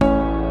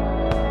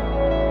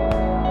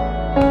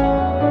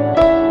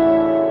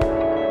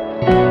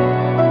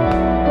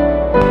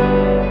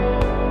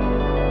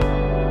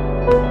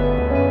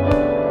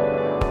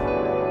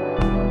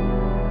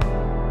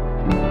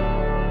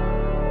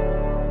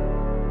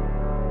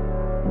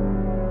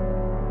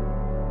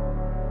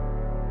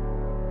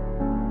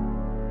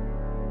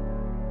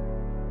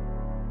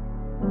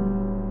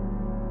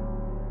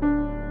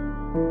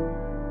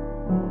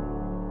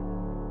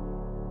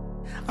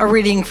A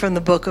reading from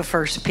the book of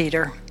 1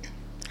 Peter.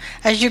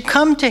 As you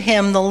come to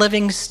him, the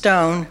living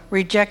stone,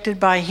 rejected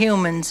by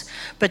humans,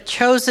 but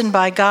chosen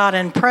by God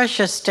and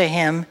precious to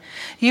him,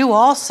 you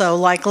also,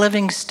 like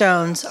living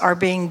stones, are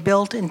being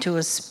built into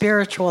a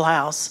spiritual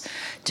house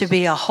to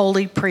be a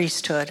holy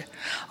priesthood,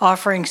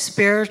 offering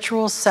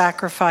spiritual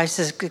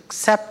sacrifices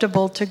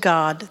acceptable to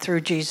God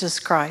through Jesus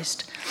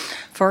Christ.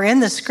 For in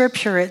the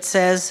scripture it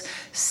says,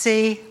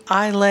 "See,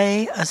 I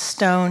lay a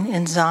stone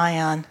in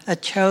Zion, a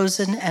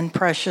chosen and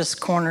precious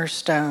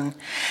cornerstone,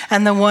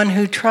 and the one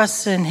who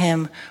trusts in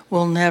him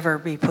will never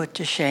be put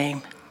to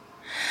shame."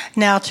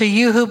 Now to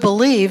you who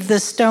believe,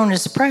 this stone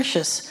is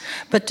precious,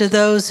 but to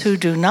those who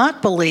do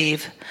not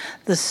believe,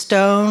 the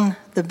stone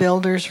the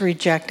builders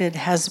rejected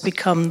has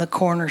become the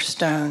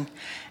cornerstone,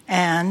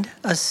 and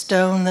a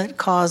stone that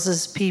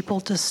causes people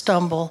to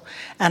stumble,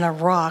 and a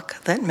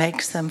rock that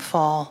makes them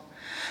fall.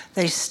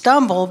 They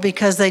stumble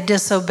because they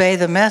disobey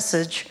the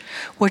message,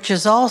 which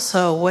is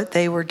also what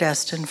they were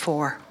destined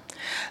for.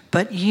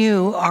 But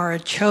you are a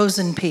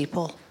chosen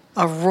people,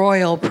 a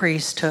royal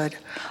priesthood,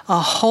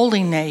 a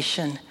holy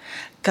nation,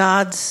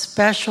 God's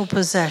special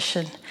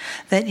possession,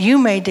 that you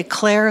may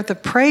declare the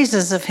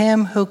praises of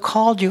him who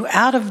called you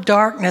out of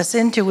darkness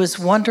into his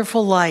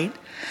wonderful light.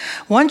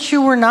 Once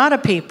you were not a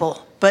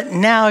people, but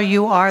now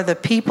you are the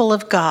people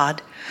of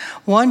God.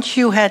 Once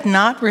you had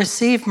not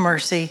received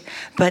mercy,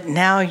 but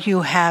now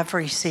you have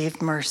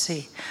received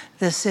mercy.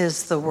 This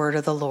is the word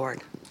of the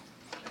Lord.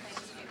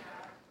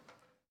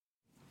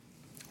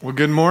 Well,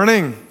 good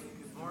morning.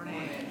 Good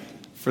morning.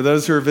 For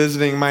those who are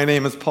visiting, my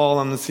name is Paul.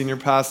 I'm the senior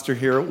pastor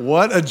here.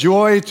 What a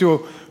joy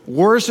to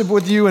worship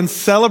with you and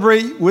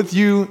celebrate with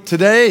you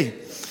today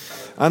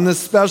on this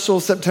special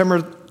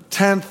September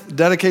 10th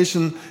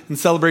Dedication and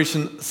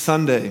Celebration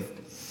Sunday.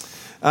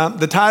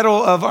 The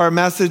title of our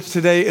message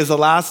today is A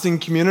Lasting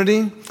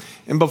Community.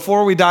 And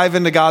before we dive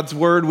into God's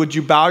word, would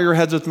you bow your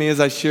heads with me as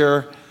I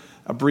share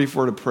a brief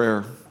word of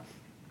prayer?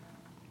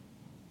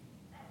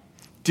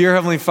 Dear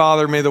Heavenly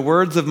Father, may the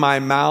words of my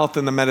mouth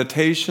and the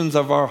meditations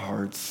of our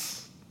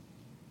hearts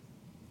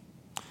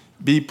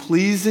be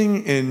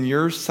pleasing in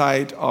your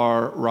sight,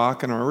 our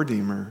rock and our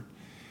redeemer.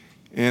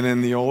 And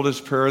in the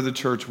oldest prayer of the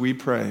church, we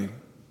pray,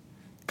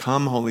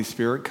 come, Holy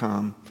Spirit,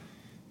 come.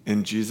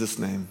 In Jesus'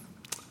 name,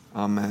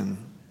 amen.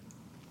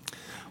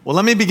 Well,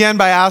 let me begin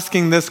by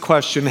asking this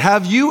question.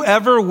 Have you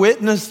ever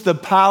witnessed the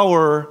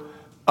power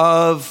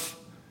of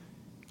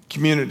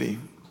community?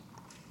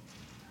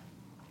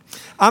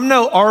 I'm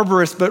no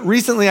arborist, but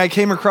recently I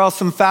came across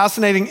some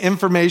fascinating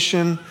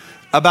information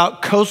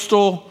about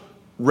coastal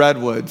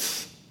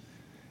redwoods.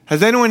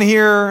 Has anyone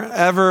here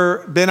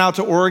ever been out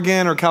to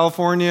Oregon or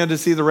California to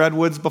see the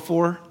redwoods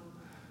before?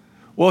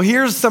 Well,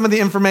 here's some of the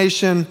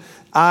information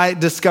I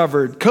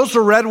discovered.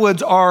 Coastal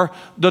redwoods are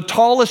the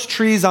tallest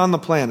trees on the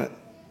planet.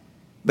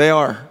 They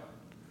are.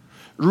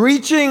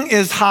 Reaching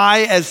as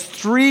high as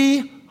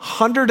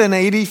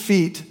 380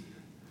 feet,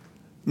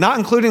 not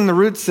including the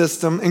root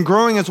system, and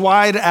growing as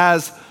wide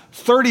as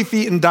 30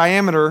 feet in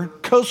diameter,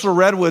 coastal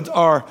redwoods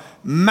are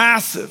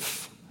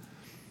massive.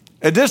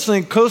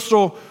 Additionally,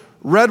 coastal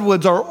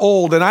redwoods are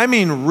old, and I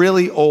mean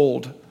really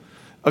old.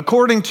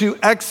 According to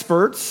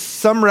experts,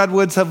 some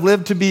redwoods have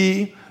lived to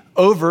be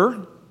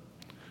over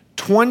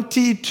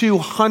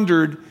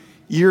 2,200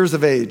 years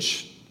of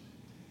age,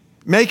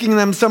 making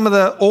them some of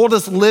the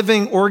oldest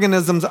living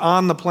organisms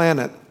on the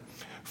planet.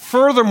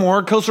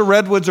 Furthermore, coastal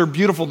redwoods are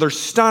beautiful. They're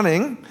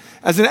stunning.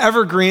 As an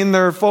evergreen,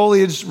 their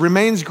foliage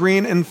remains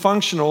green and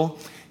functional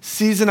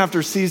season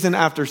after season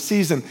after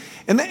season.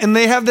 And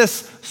they have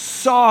this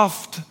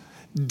soft,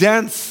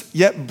 dense,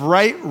 yet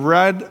bright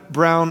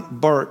red-brown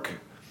bark.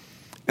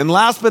 And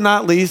last but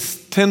not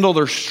least, Tyndall,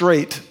 they're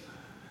straight.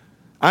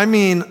 I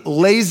mean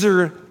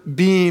laser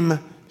beam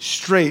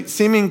straight,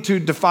 seeming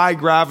to defy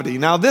gravity.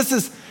 Now, this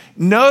is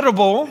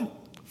notable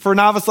for a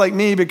novice like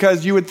me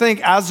because you would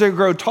think as they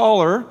grow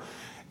taller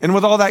and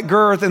with all that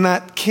girth and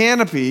that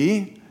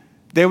canopy,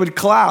 they would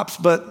collapse,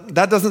 but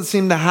that doesn't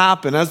seem to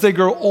happen. As they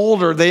grow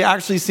older, they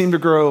actually seem to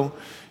grow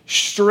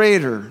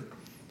straighter.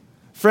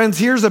 Friends,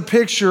 here's a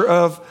picture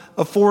of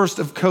a forest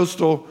of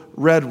coastal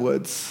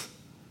redwoods.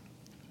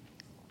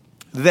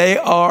 They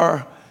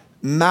are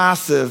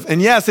massive.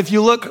 And yes, if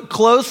you look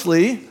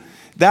closely,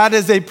 that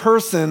is a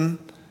person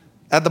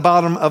at the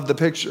bottom of the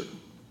picture.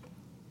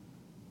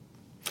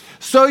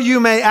 So you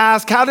may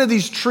ask, how do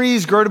these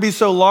trees grow to be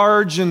so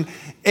large and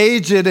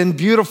aged and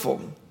beautiful?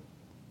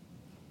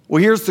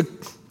 Well, here's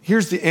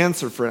the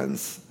answer,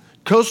 friends.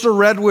 Coastal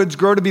redwoods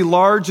grow to be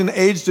large and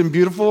aged and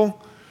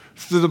beautiful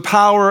through the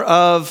power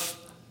of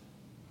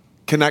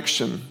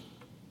connection.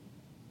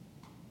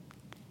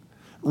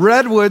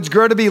 Redwoods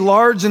grow to be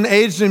large and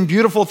aged and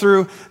beautiful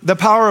through the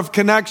power of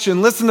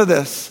connection. Listen to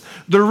this.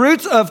 The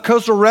roots of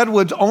coastal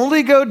redwoods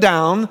only go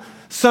down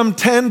some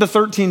 10 to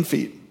 13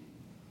 feet.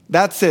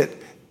 That's it.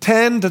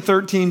 10 to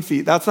 13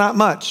 feet. That's not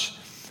much.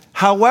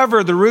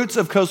 However, the roots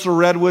of coastal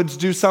redwoods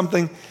do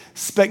something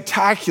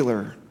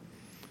spectacular.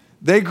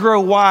 They grow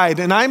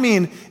wide, and I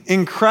mean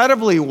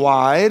incredibly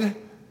wide,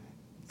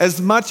 as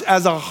much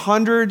as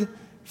 100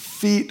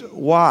 feet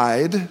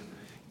wide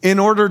in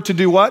order to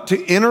do what?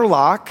 To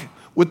interlock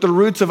with the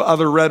roots of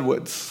other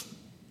redwoods.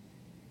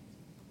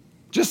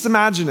 Just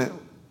imagine it.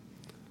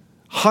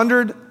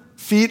 100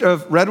 feet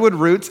of redwood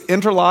roots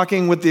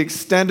interlocking with the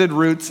extended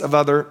roots of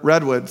other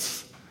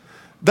redwoods.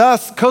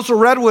 Thus, coastal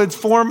redwoods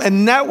form a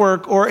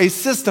network or a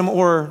system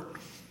or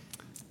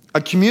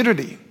a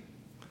community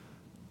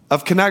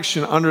of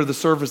connection under the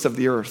surface of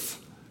the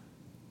earth.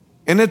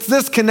 And it's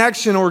this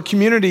connection or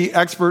community,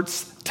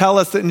 experts tell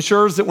us, that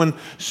ensures that when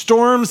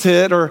storms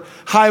hit or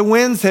high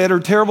winds hit or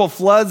terrible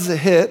floods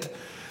hit,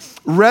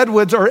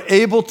 redwoods are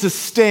able to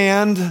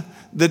stand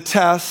the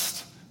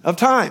test of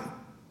time.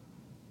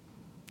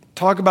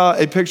 Talk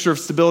about a picture of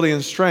stability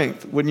and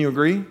strength, wouldn't you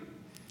agree?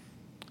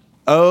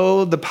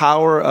 Oh, the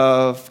power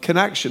of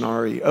connection,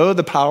 Ari. Oh,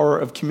 the power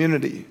of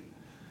community.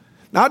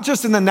 Not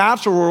just in the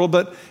natural world,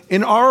 but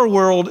in our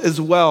world as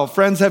well.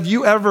 Friends, have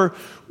you ever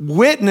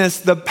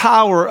witnessed the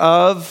power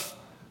of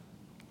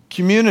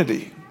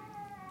community?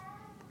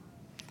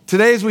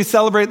 Today, as we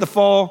celebrate the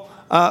fall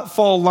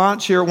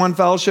launch here at One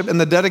Fellowship and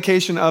the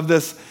dedication of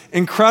this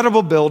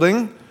incredible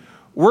building,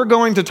 we're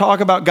going to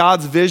talk about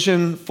God's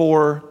vision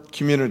for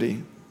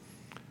community.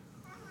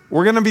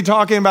 We're going to be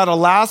talking about a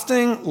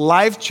lasting,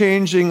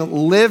 life-changing,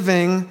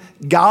 living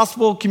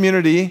gospel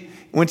community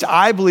in which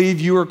I believe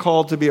you are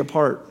called to be a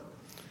part.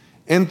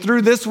 And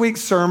through this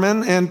week's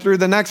sermon and through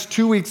the next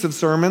 2 weeks of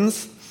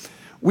sermons,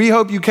 we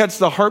hope you catch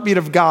the heartbeat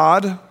of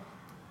God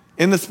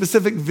in the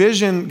specific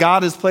vision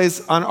God has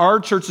placed on our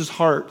church's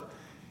heart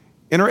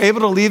and are able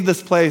to leave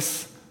this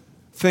place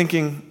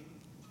thinking,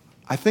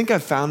 I think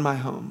I've found my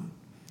home.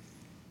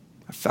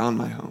 I found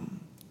my home.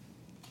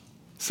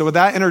 So with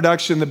that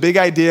introduction, the big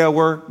idea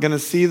we're going to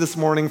see this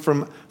morning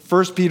from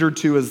 1 Peter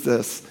 2 is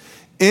this.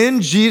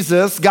 In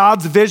Jesus,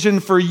 God's vision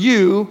for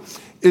you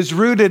is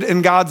rooted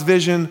in God's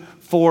vision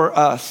for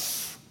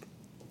us.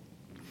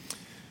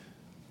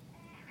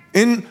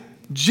 In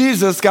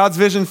Jesus, God's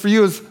vision for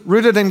you is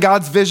rooted in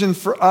God's vision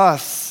for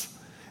us.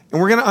 And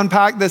we're going to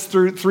unpack this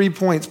through 3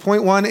 points.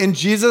 Point 1, in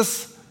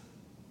Jesus,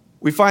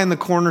 we find the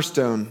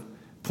cornerstone.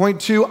 Point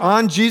 2,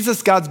 on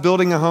Jesus, God's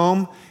building a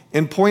home.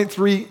 And point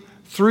 3,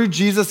 through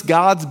Jesus,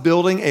 God's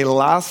building a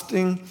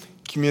lasting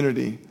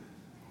community.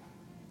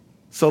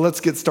 So let's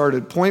get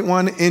started. Point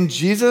 1, in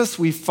Jesus,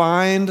 we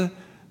find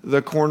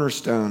the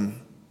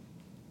cornerstone.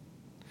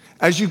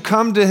 As you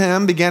come to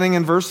him, beginning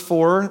in verse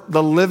 4,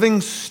 the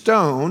living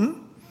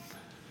stone,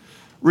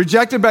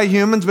 rejected by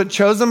humans but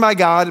chosen by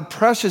God,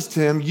 precious to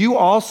him, you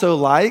also,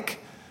 like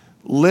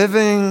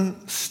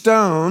living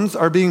stones,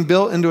 are being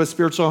built into a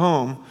spiritual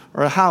home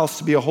or a house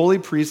to be a holy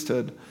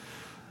priesthood,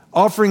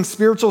 offering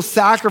spiritual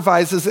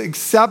sacrifices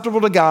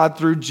acceptable to God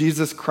through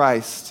Jesus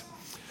Christ.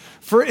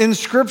 For in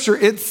Scripture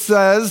it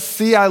says,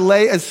 see, I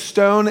lay a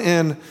stone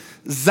in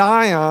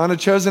Zion, a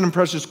chosen and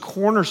precious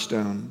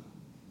cornerstone.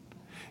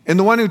 And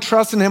the one who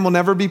trusts in him will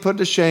never be put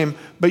to shame,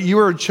 but you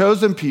are a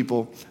chosen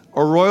people,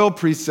 a royal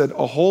priesthood,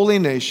 a holy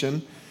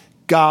nation,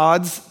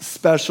 God's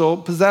special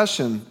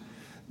possession,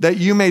 that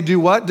you may do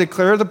what?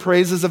 Declare the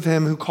praises of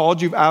him who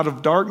called you out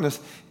of darkness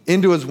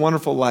into his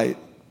wonderful light.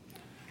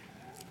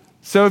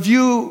 So if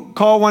you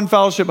call One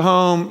Fellowship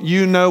home,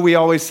 you know we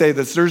always say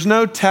this. There's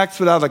no text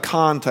without a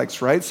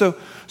context, right? So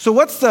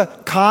what's the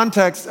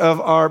context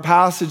of our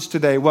passage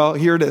today? Well,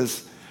 here it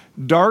is.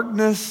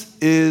 Darkness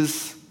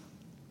is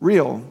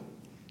real.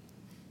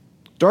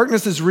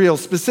 Darkness is real.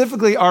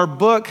 Specifically, our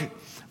book,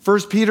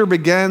 1 Peter,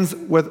 begins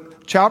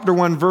with chapter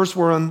 1, verse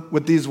 1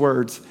 with these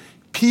words.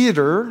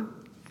 Peter,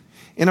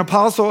 an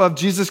apostle of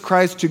Jesus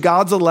Christ to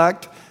God's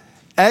elect,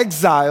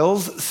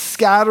 exiles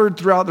scattered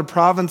throughout the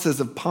provinces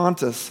of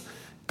Pontus,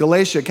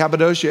 Galatia,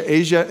 Cappadocia,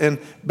 Asia, and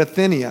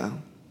Bithynia.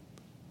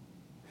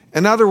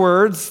 In other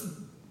words,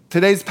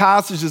 today's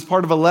passage is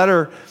part of a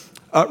letter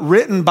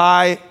written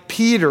by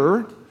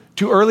Peter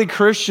to early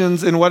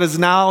Christians in what is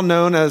now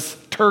known as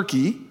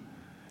Turkey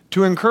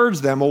to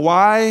encourage them. Well,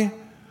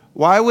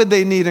 why would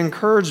they need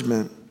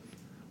encouragement?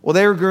 Well,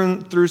 they were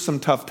going through some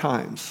tough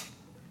times.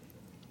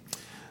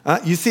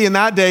 You see, in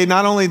that day,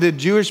 not only did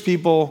Jewish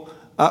people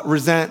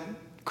resent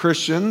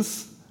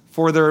Christians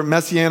for their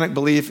messianic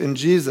belief in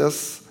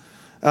Jesus,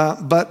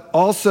 but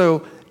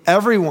also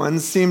everyone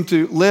seemed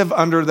to live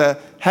under the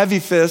heavy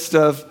fist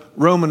of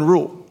Roman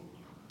rule.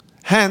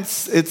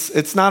 Hence,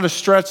 it's not a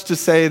stretch to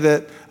say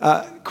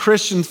that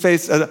Christians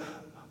face a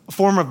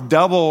form of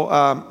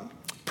double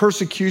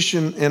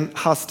persecution and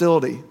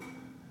hostility.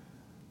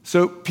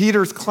 So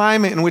Peter's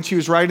climate in which he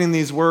was writing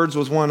these words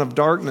was one of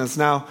darkness.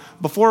 Now,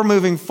 before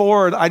moving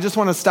forward, I just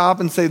want to stop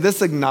and say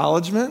this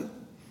acknowledgement,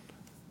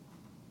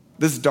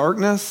 this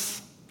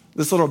darkness,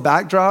 this little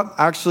backdrop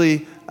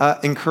actually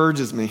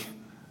encourages me.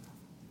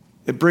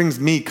 It brings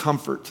me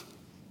comfort.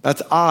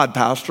 That's odd,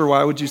 Pastor.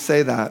 Why would you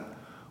say that?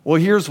 Well,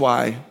 here's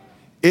why.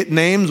 It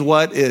names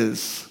what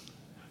is.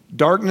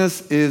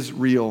 Darkness is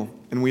real,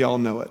 and we all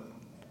know it.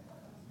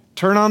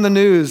 Turn on the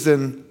news,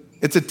 and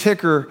it's a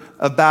ticker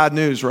of bad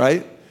news,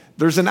 right?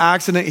 There's an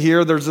accident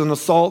here. There's an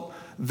assault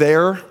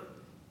there.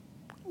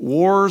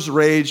 Wars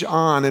rage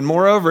on. And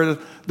moreover,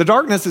 the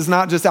darkness is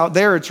not just out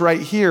there, it's right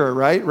here,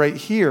 right? Right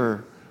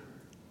here.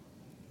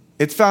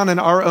 It's found in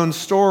our own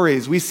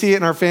stories. We see it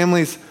in our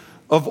families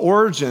of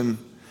origin.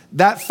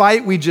 That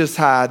fight we just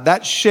had,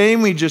 that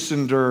shame we just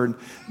endured,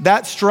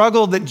 that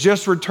struggle that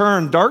just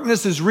returned.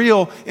 Darkness is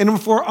real, and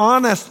if we're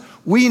honest,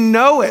 we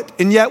know it,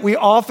 and yet we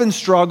often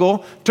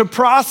struggle to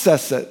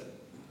process it.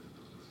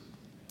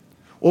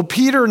 Well,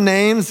 Peter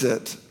names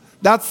it.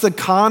 That's the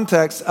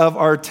context of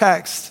our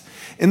text.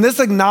 And this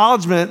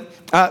acknowledgement,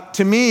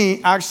 to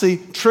me, actually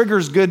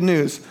triggers good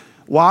news.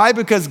 Why?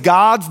 Because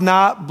God's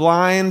not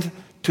blind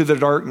to the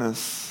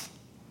darkness.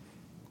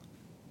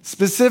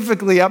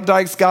 Specifically,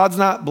 Updikes, God's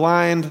not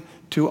blind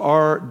to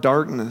our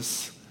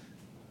darkness.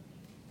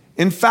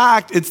 In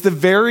fact, it's the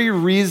very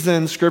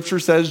reason Scripture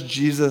says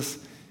Jesus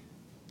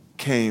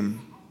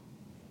came.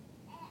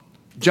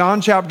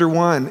 John chapter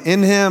 1,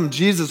 in him,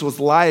 Jesus was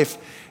life,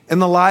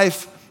 and the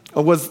life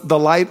was the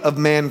light of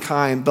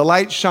mankind. The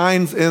light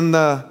shines in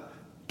the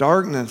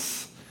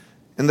darkness,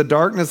 and the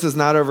darkness has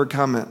not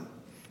overcome it.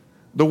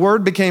 The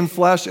Word became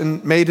flesh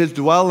and made his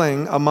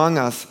dwelling among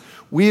us.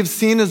 We have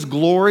seen his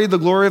glory, the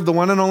glory of the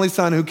one and only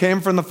Son who came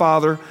from the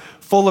Father,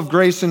 full of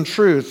grace and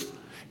truth.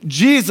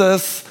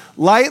 Jesus,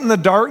 light in the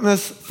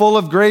darkness, full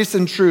of grace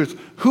and truth.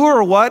 Who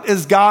or what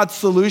is God's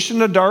solution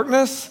to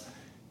darkness?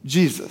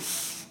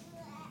 Jesus.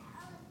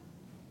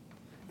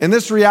 And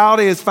this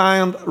reality is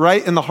found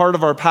right in the heart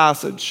of our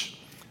passage.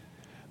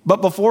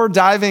 But before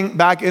diving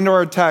back into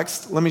our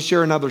text, let me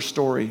share another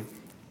story.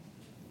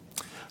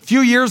 A few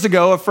years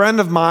ago, a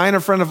friend of mine, a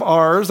friend of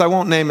ours, I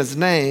won't name his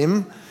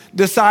name,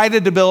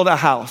 decided to build a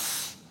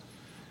house.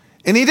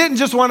 And he didn't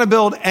just want to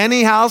build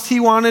any house, he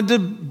wanted to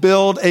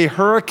build a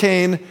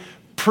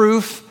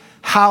hurricane-proof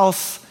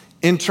house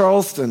in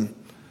Charleston.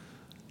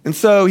 And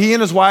so he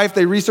and his wife,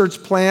 they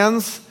researched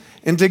plans,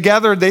 and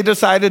together they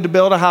decided to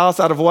build a house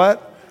out of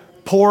what?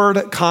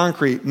 Poured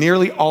concrete,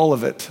 nearly all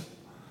of it.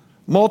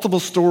 Multiple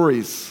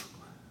stories.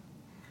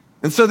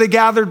 And so they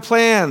gathered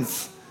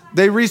plans,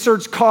 they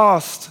researched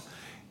cost,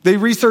 they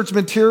researched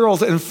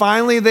materials, and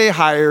finally they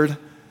hired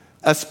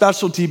a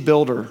specialty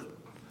builder.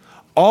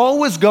 All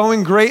was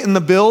going great in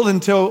the build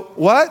until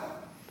what?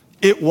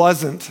 It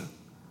wasn't.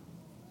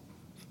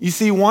 You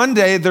see, one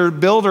day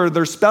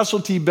their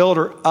specialty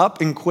builder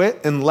up and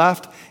quit and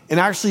left and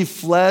actually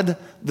fled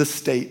the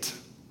state.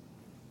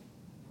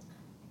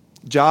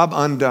 Job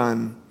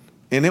undone,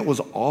 and it was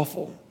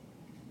awful.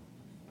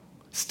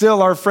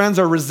 Still, our friends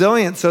are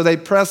resilient, so they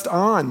pressed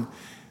on.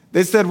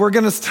 They said, we're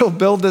going to still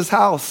build this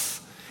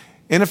house.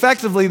 And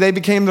effectively, they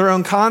became their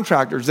own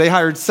contractors. They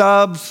hired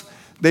subs,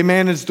 they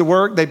managed the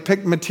work, they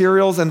picked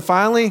materials, and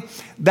finally,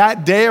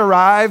 that day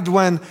arrived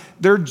when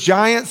their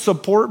giant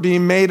support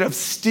beam made of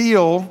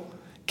steel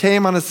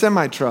came on a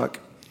semi-truck.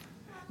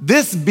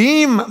 This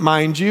beam,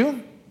 mind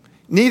you,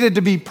 needed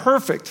to be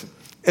perfect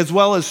as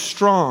well as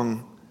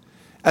strong,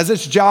 as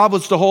its job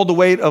was to hold the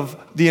weight of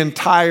the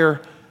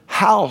entire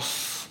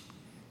house.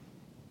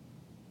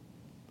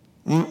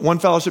 One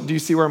Fellowship, do you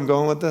see where I'm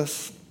going with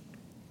this?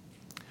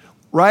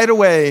 Right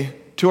away,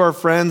 to our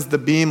friends, the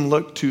beam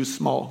looked too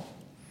small.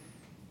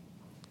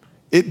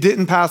 It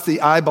didn't pass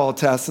the eyeball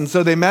test, and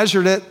so they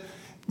measured it.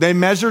 They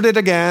measured it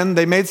again.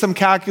 They made some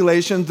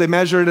calculations. They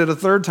measured it a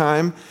third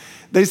time.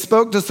 They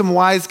spoke to some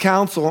wise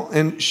counsel,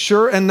 and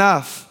sure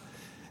enough,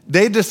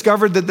 they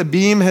discovered that the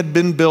beam had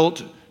been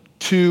built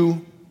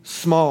too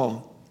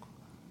small.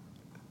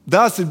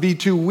 Thus, it'd be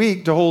too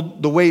weak to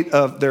hold the weight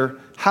of their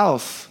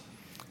house.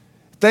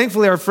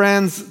 Thankfully, our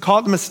friends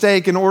caught the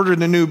mistake and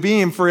ordered a new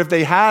beam, for if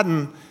they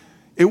hadn't,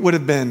 it would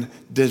have been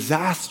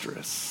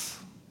disastrous.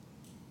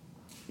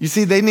 You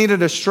see, they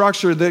needed a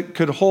structure that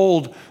could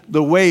hold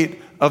the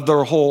weight of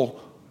their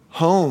whole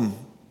home.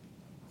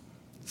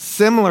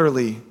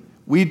 Similarly,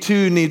 we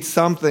too need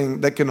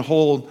something that can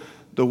hold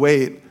the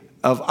weight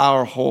of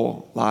our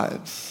whole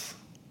lives.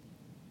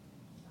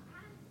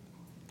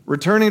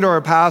 Returning to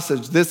our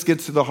passage, this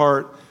gets to the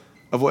heart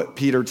of what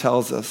Peter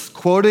tells us.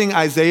 Quoting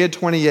Isaiah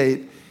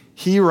 28,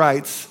 he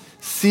writes,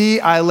 "See,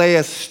 I lay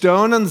a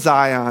stone on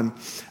Zion,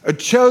 a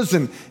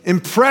chosen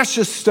and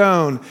precious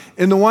stone,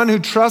 and the one who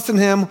trusts in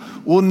him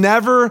will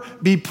never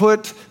be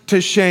put to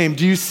shame."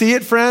 Do you see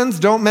it, friends?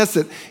 Don't miss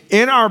it.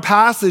 In our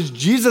passage,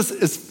 Jesus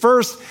is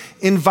first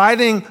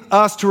inviting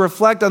us to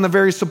reflect on the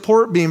very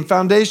support beam,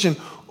 foundation,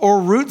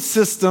 or root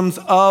systems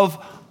of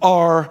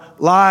our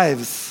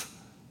lives.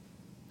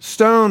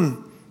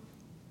 Stone,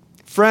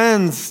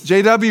 friends,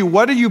 JW,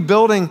 what are you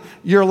building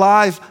your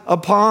life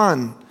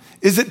upon?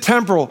 Is it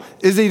temporal?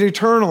 Is it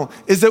eternal?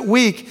 Is it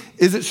weak?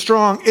 Is it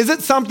strong? Is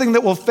it something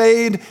that will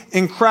fade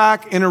and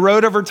crack and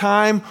erode over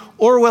time?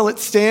 Or will it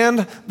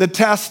stand the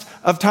test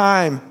of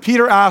time?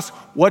 Peter asks,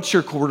 what's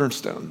your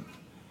cornerstone?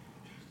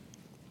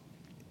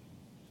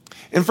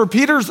 And for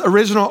Peter's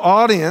original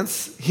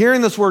audience,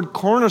 hearing this word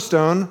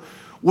cornerstone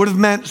would have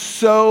meant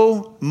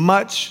so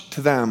much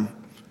to them.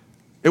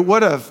 It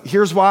would have.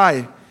 Here's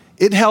why.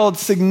 It held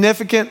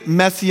significant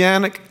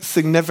messianic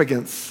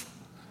significance.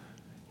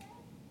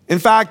 In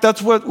fact,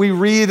 that's what we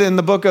read in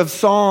the book of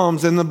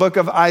Psalms, in the book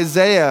of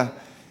Isaiah.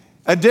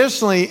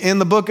 Additionally, in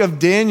the book of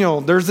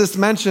Daniel, there's this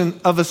mention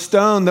of a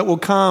stone that will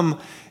come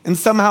and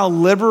somehow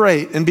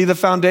liberate and be the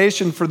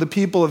foundation for the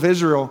people of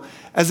Israel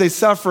as they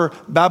suffer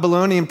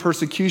Babylonian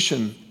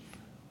persecution.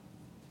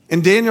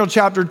 In Daniel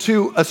chapter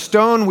 2, a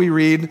stone, we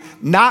read,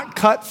 not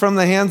cut from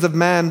the hands of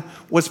men,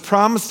 was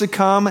promised to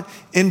come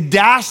and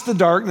dash the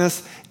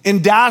darkness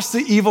and dash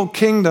the evil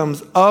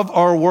kingdoms of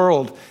our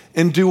world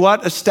and do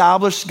what?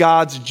 Establish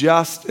God's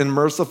just and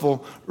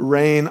merciful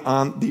reign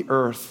on the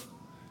earth.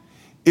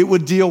 It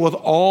would deal with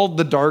all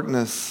the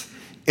darkness,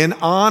 and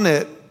on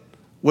it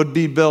would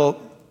be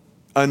built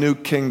a new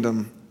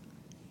kingdom,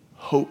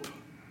 hope.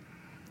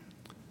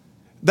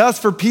 Thus,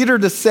 for Peter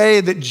to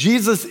say that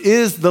Jesus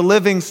is the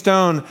living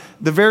stone,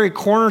 the very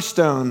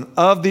cornerstone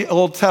of the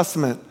Old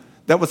Testament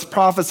that was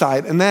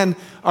prophesied, and then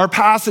our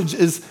passage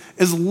is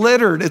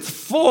littered, it's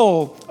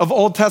full of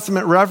Old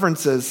Testament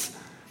references.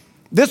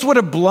 This would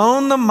have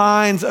blown the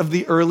minds of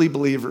the early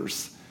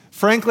believers.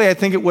 Frankly, I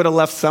think it would have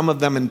left some of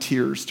them in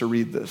tears to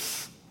read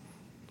this.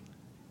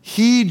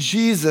 He,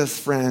 Jesus,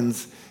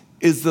 friends,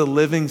 is the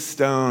living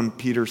stone,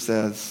 Peter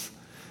says,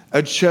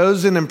 a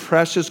chosen and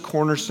precious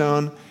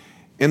cornerstone,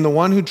 and the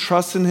one who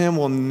trusts in him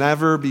will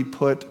never be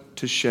put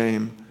to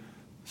shame.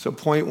 So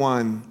point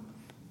one,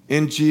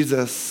 in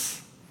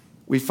Jesus,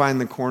 we find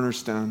the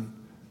cornerstone.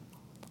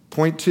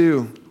 Point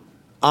two,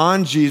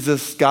 on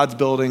Jesus, God's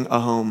building a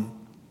home.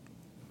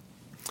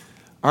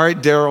 All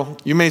right, Daryl,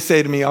 you may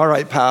say to me, all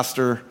right,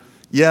 Pastor,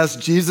 yes,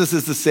 Jesus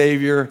is the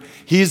Savior.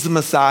 He's the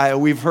Messiah.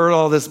 We've heard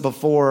all this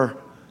before.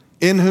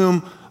 In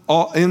him,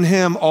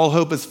 all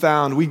hope is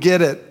found. We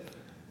get it.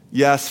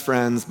 Yes,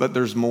 friends, but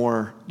there's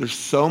more. There's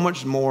so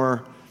much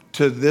more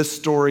to this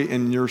story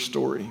and your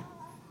story.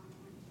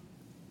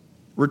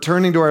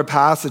 Returning to our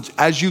passage,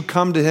 as you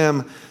come to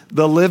him,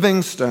 the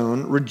living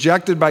stone,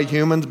 rejected by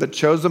humans but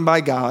chosen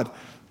by God,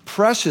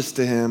 precious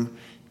to him,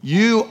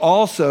 you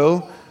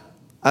also,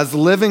 as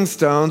living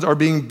stones, are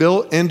being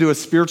built into a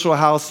spiritual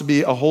house to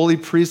be a holy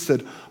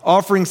priesthood,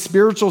 offering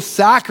spiritual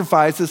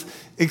sacrifices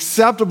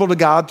acceptable to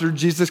God through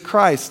Jesus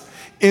Christ.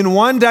 In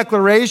one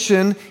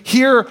declaration,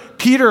 here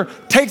Peter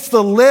takes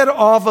the lid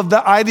off of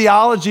the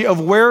ideology of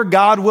where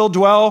God will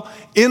dwell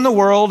in the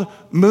world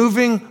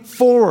moving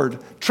forward.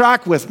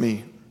 Track with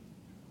me.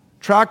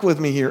 Track with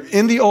me here.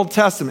 In the Old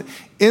Testament,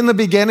 in the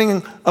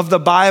beginning of the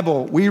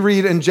Bible, we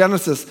read in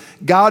Genesis,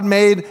 God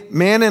made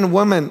man and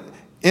woman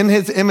in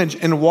his image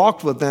and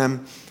walked with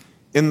them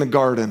in the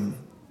garden.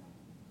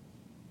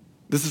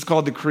 This is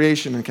called the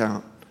creation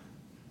account.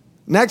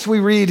 Next we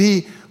read,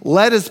 he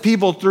led his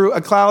people through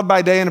a cloud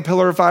by day and a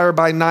pillar of fire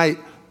by night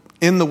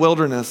in the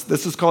wilderness.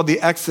 This is called the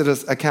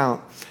Exodus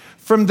account.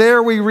 From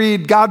there we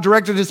read, God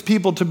directed his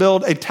people to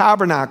build a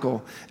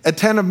tabernacle, a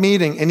tent of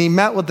meeting, and he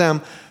met with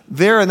them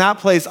there in that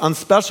place on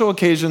special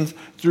occasions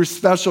through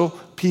special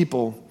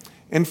people.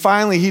 And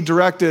finally, he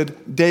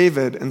directed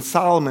David and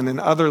Solomon and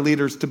other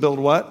leaders to build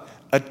what?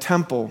 A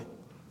temple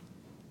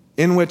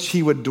in which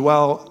he would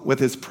dwell with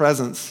his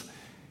presence,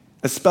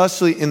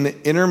 especially in the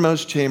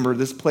innermost chamber,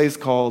 this place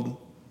called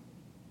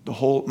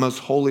the most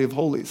holy of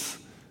holies.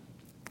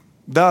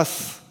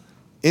 Thus,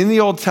 in the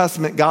Old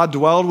Testament, God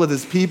dwelled with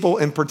his people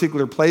in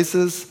particular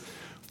places,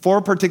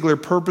 for particular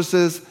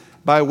purposes,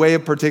 by way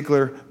of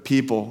particular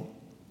people.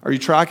 Are you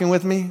tracking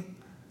with me?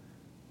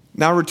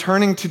 Now,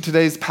 returning to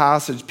today's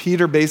passage,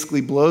 Peter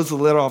basically blows the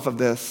lid off of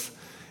this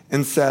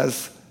and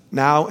says,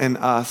 now in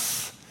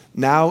us,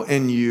 now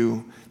in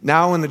you,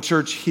 now in the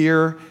church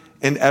here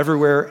and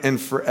everywhere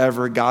and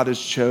forever, God has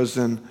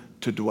chosen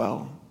to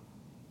dwell.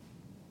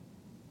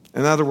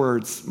 In other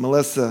words,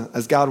 Melissa,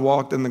 as God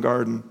walked in the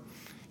garden,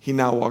 he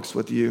now walks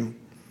with you.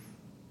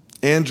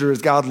 Andrew,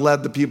 as God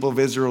led the people of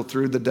Israel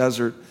through the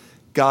desert,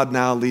 God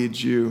now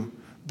leads you.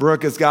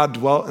 Brooke, as God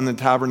dwelt in the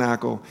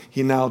tabernacle,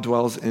 he now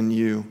dwells in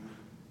you.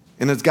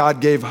 And as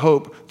God gave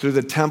hope through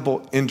the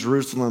temple in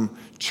Jerusalem,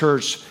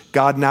 church,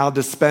 God now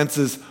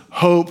dispenses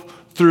hope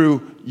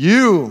through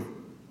you.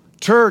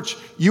 Church,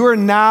 you are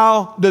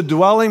now the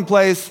dwelling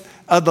place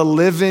of the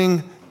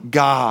living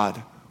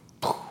God.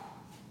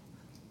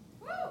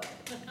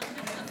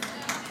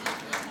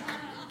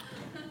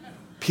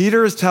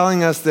 Peter is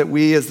telling us that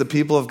we as the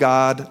people of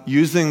God,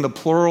 using the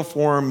plural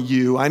form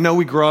you, I know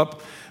we grew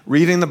up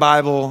reading the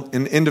Bible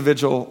in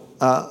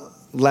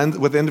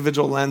with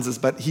individual lenses,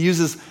 but he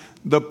uses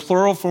the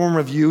plural form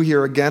of you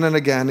here again and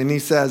again, and he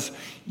says,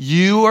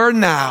 you are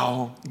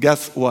now,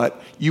 guess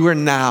what? You are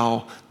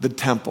now the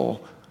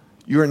temple.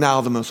 You are now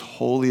the most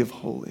holy of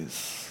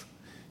holies,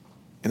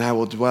 and I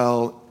will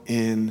dwell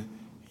in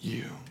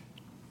you.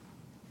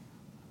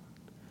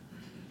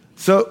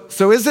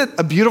 So is it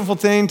a beautiful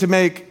thing to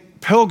make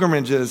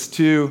pilgrimages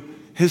to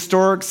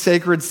historic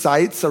sacred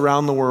sites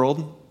around the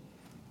world?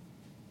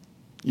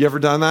 You ever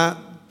done that?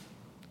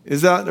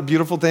 Is that a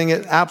beautiful thing?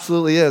 It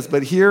absolutely is.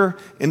 But here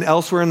and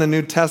elsewhere in the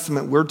New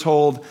Testament, we're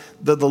told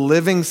that the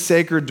living,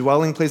 sacred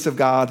dwelling place of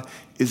God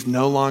is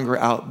no longer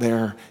out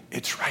there.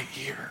 It's right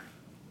here.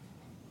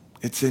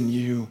 It's in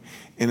you,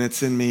 and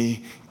it's in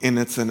me, and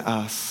it's in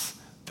us,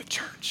 the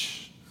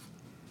church.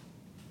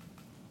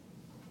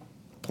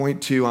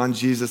 Point 2, on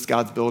Jesus,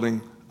 God's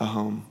building a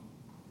home.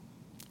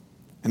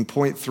 And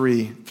point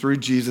 3, through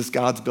Jesus,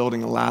 God's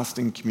building a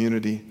lasting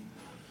community.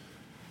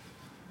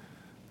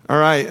 All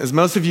right, as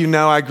most of you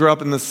know, I grew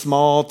up in this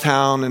small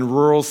town in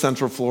rural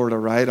Central Florida,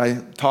 right? I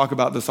talk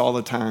about this all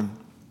the time.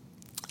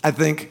 I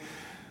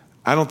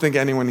don't think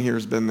anyone here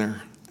has been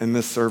there in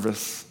this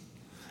service,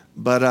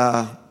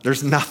 but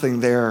there's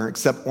nothing there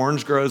except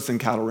orange groves and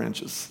cattle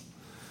ranches.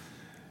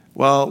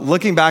 Well,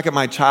 looking back at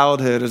my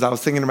childhood, as I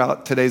was thinking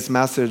about today's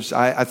message,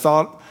 I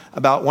thought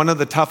about one of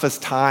the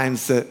toughest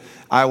times that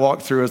I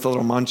walked through as a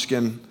little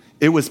munchkin.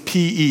 It was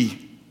PE.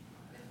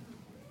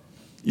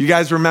 You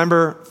guys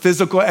remember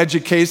physical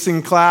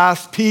education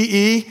class,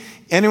 PE?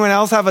 Anyone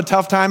else have a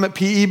tough time at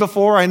PE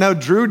before? I know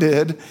Drew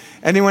did.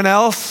 Anyone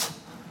else?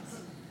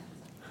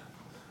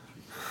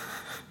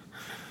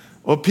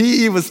 Well,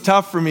 PE was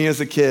tough for me as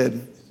a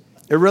kid.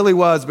 It really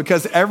was,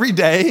 because every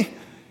day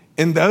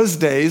in those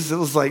days, it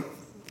was like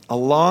a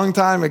long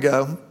time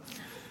ago,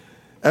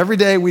 every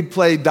day we'd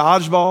play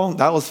dodgeball.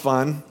 That was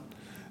fun.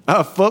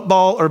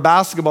 Football or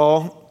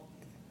basketball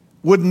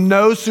with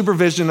no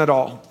supervision at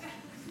all.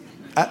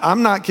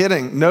 I'm not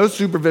kidding. No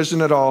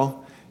supervision at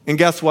all. And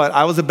guess what?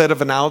 I was a bit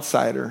of an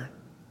outsider.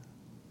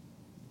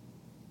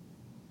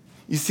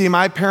 You see,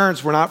 my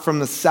parents were not from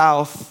the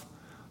South,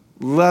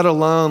 let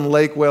alone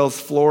Lake Wales,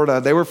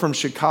 Florida. They were from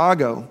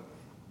Chicago.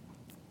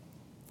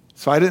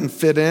 So I didn't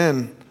fit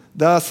in.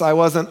 Thus, I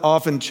wasn't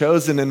often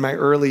chosen in my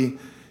early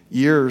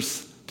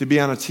years to be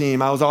on a team.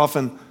 I was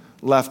often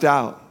left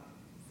out.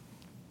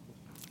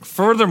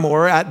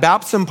 Furthermore, at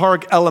Babson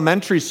Park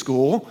Elementary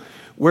School,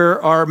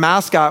 where our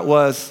mascot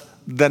was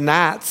the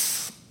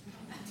Gnats.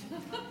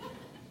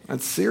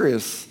 That's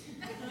serious.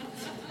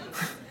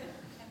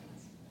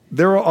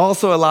 There were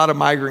also a lot of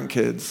migrant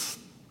kids.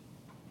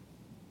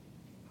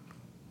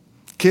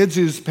 Kids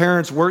whose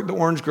parents worked the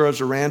orange groves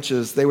or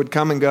ranches. They would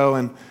come and go,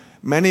 and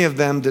many of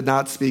them did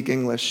not speak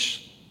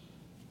English.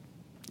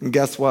 And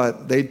guess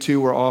what? They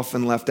too were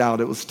often left out.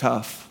 It was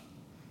tough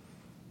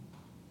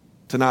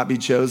to not be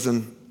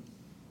chosen,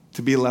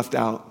 to be left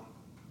out.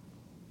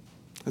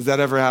 Has that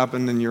ever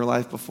happened in your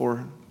life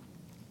before?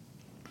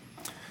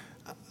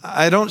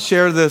 I don't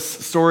share this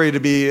story to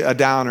be a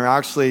downer,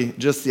 actually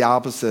just the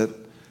opposite.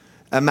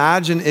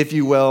 Imagine, if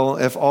you will,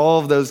 if all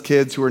of those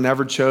kids who were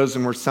never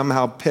chosen were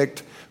somehow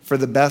picked for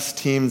the best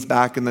teams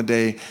back in the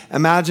day.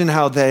 Imagine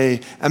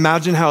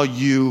how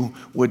you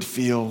would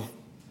feel.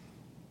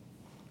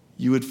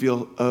 You would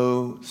feel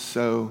oh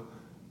so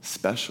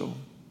special.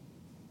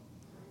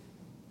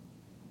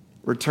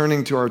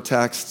 Returning to our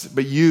text,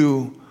 but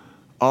you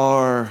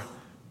are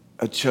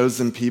a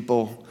chosen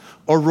people,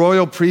 a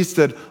royal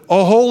priesthood,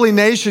 a holy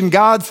nation,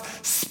 God's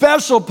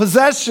special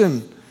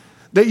possession,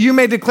 that you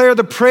may declare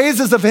the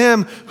praises of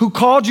him who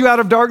called you out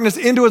of darkness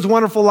into his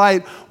wonderful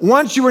light.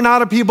 Once you were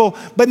not a people,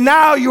 but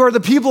now you are the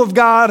people of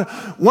God.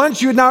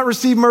 Once you had not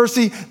received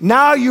mercy,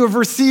 now you have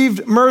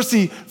received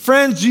mercy.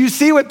 Friends, do you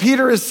see what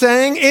Peter is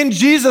saying? In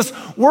Jesus,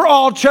 we're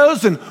all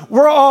chosen.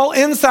 We're all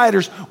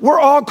insiders. We're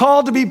all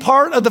called to be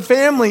part of the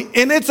family.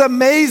 And it's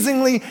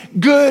amazingly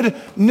good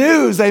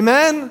news.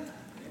 Amen?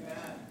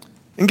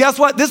 And guess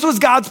what? This was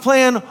God's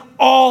plan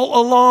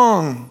all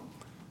along.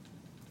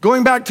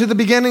 Going back to the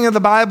beginning of the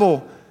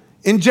Bible,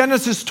 in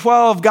Genesis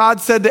 12, God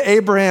said to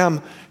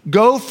Abraham,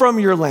 go from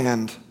your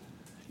land,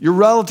 your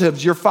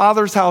relatives, your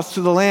father's house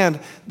to the land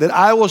that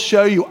I will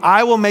show you.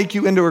 I will make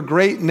you into a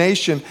great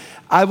nation.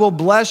 I will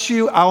bless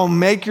you. I will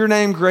make your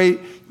name great.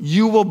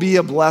 You will be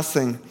a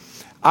blessing.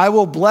 I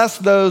will bless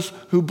those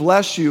who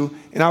bless you,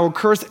 and I will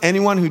curse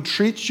anyone who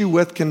treats you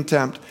with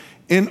contempt.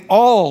 In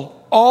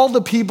all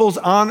the peoples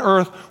on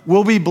earth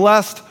will be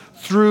blessed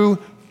through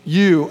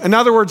you. In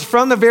other words,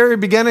 from the very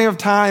beginning of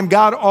time,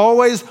 God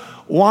always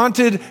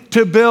wanted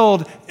to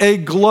build a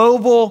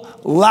global,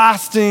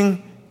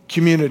 lasting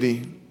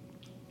community.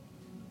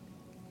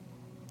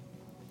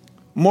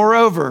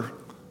 Moreover,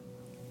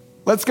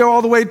 let's go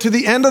all the way to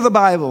the end of the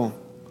Bible.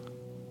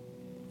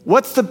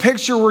 What's the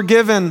picture we're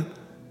given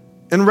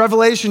in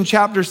Revelation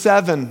chapter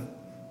 7?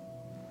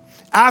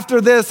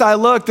 After this, I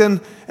looked, and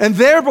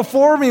there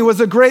before me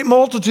was a great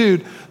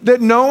multitude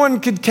that no one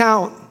could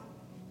count,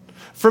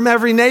 from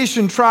every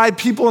nation, tribe,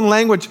 people, and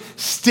language,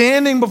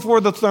 standing before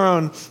the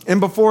throne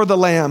and before the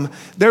Lamb.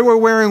 They were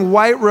wearing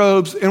white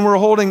robes and were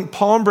holding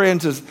palm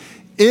branches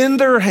in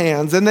their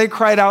hands, and they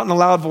cried out in a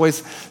loud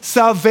voice,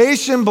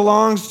 salvation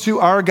belongs to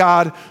our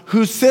God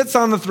who sits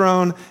on the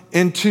throne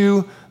and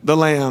to the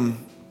Lamb.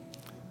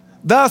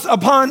 Thus,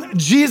 upon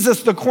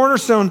Jesus, the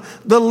cornerstone,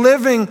 the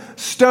living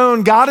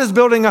stone, God is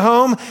building a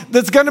home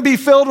that's going to be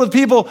filled with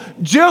people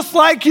just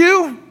like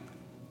you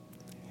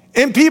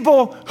and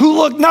people who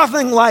look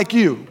nothing like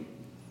you.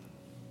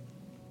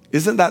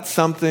 Isn't that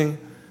something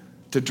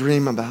to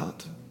dream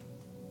about?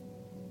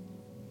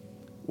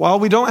 While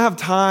we don't have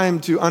time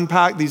to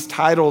unpack these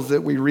titles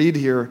that we read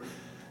here,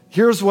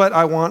 here's what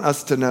I want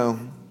us to know.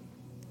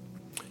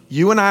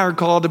 You and I are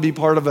called to be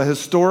part of a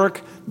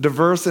historic,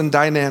 diverse, and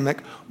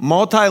dynamic,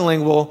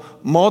 multilingual,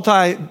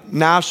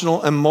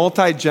 multinational, and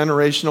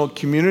multi-generational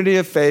community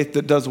of faith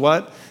that does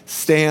what?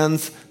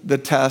 Stands the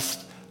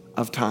test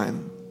of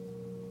time.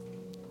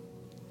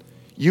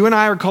 You and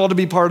I are called to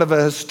be part of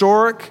a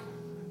historic,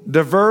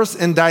 diverse,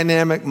 and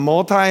dynamic,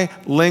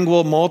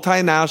 multilingual,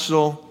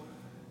 multinational,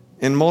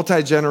 and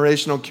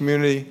multi-generational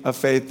community of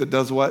faith that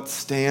does what?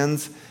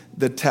 Stands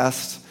the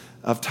test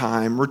of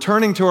time.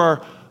 Returning to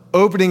our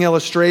opening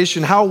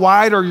illustration, how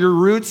wide are your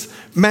roots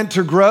meant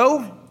to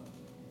grow?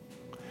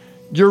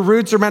 Your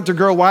roots are meant to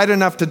grow wide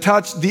enough to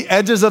touch the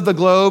edges of the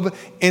globe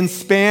and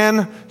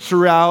span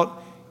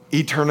throughout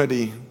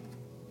eternity.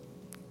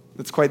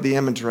 That's quite the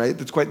image, right?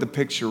 That's quite the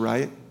picture,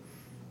 right?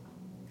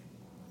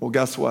 Well,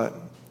 guess what?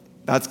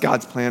 That's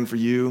God's plan for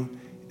you,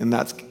 and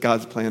that's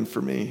God's plan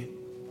for me.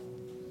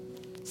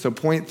 So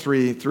point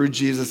 3, through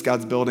Jesus,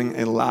 God's building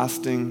a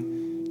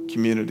lasting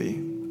community.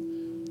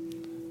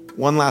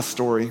 One last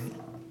story.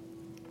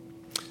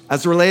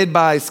 As relayed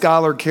by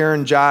scholar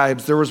Karen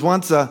Jibes, there was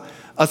once a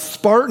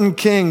Spartan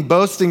king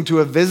boasting to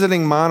a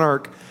visiting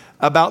monarch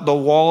about the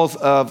walls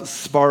of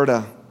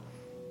Sparta.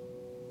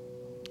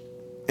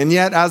 And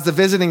yet, as the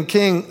visiting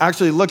king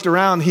actually looked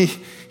around,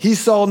 he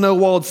saw no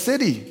walled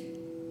city.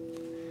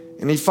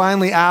 And he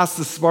finally asked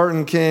the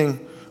Spartan king,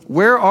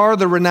 "Where are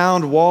the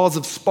renowned walls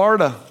of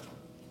Sparta?"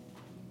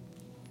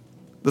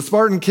 The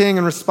Spartan king,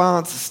 in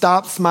response,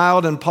 stopped,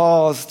 smiled, and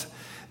paused.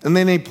 And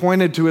then he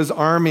pointed to his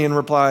army and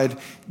replied,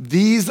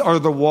 "These are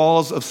the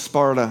walls of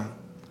Sparta.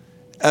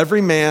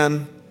 Every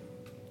man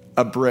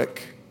a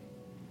brick."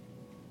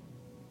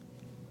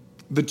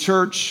 The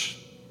church,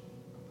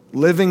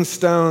 living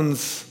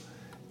stones,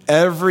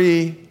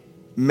 every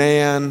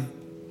man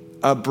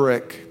a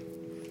brick.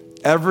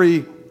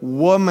 Every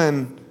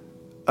woman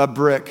a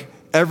brick.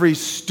 Every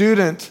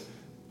student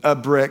a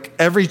brick.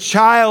 Every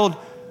child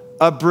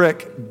a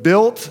brick,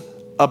 built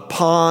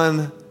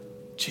upon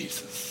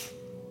Jesus.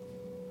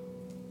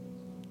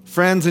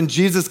 Friends, in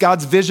Jesus,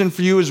 God's vision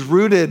for you is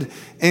rooted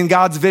in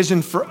God's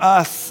vision for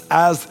us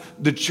as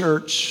the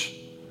church.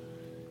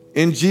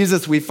 In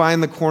Jesus, we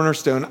find the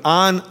cornerstone.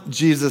 On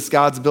Jesus,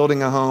 God's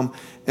building a home.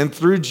 And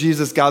through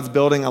Jesus, God's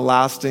building a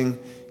lasting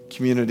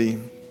community.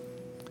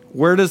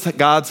 Where does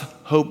God's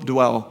hope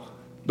dwell?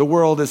 The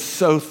world is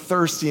so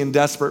thirsty and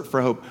desperate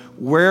for hope.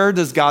 Where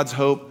does God's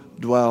hope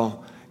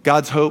dwell?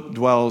 God's hope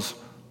dwells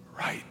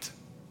right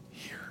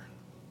here.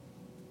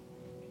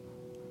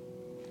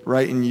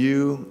 Right in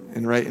you,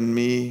 and right in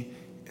me,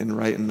 and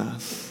right in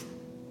us.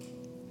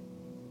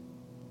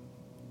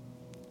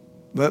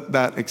 Let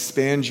that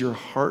expand your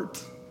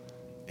heart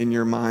and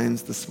your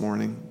minds this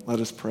morning.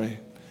 Let us pray.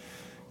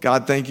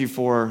 God, thank you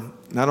for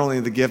not only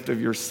the gift of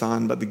your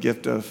Son, but the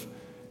gift of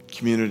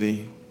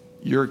community,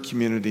 your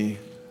community,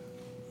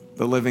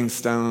 the living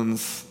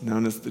stones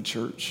known as the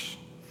church.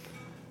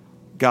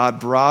 God,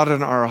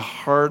 broaden our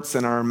hearts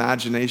and our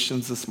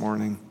imaginations this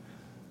morning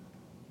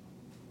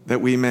that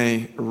we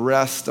may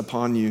rest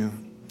upon you,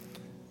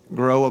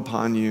 grow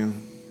upon you,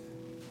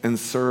 and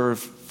serve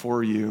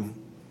for you.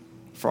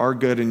 For our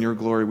good and your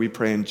glory, we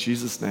pray in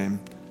Jesus' name.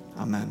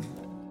 Amen.